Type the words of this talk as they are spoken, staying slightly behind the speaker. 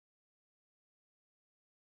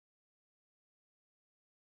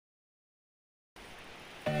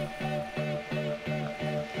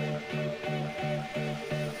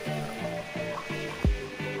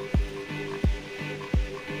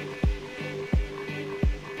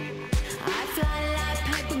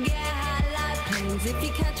planes. If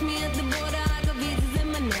you catch me at the border, I got visas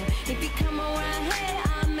in my name. If you come around here,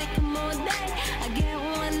 I'll make them all day. I get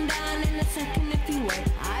one down in a second if you wait.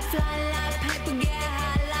 I fly like paper, get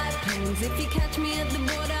high like planes. If you catch me at the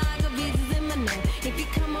border, I got visas in my name. If you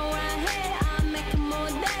come around here, I'll make them all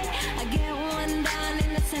day. I get one down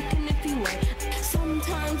in a second if you wait.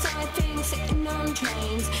 Sometimes I think sitting on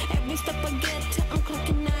trains. Every step I get to, I'm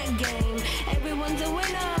clocking that game. Everyone's a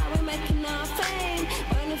winner, we're making our fame.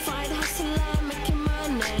 Bonafide hustler, making my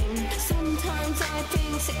name. Sometimes I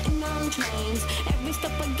think sitting on trains. Every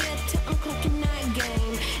step I get to, I'm clocking that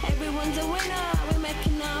game. Everyone's a winner, we're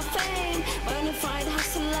making our fame. Bonafide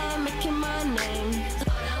hustler, making my name.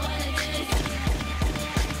 All I wanna do is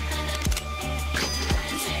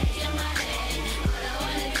take your money. All I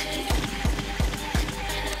wanna do is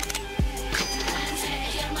take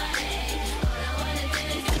your money. All I wanna do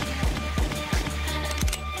is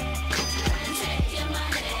take your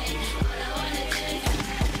money. All I wanna do is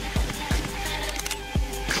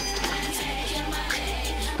take your money.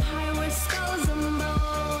 Pirate skulls and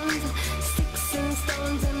bones, sticks and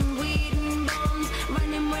stones and weed and bombs,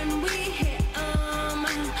 running when we hit 'em.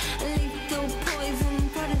 Lethal poison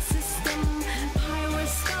for the system.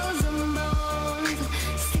 Pirate skulls and bones,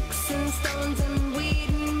 sticks and stones and weed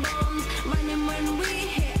and bombs, running when we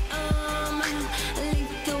hit 'em.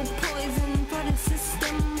 Lethal poison for the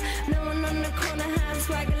system. No one on the corner has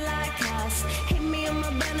swagger like us. Hit me on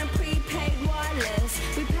my banner, prepaid wireless.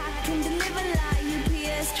 We pack and deliver like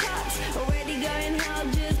UPS trucks. Already going hell,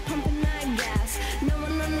 just pumping that gas. No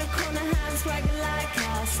one on the corner has swagger like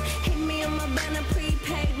us. Hit me on my banner,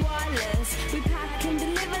 prepaid wireless. We pack and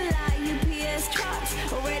deliver like UPS trucks.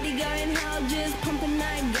 Already going hell, just pumping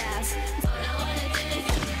that gas. All I wanna do is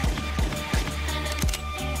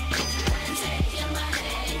take your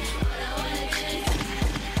money. All I wanna do is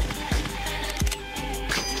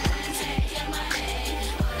take your money.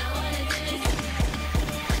 All I wanna do is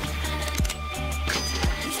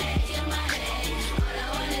take your money. All I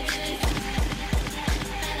wanna do is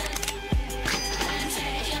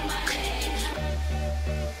take your money.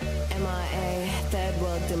 MIA, third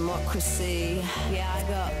world democracy. Yeah, I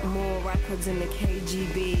got more records in the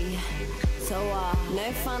KGB. So no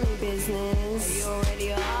funny business. You already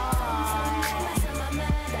are.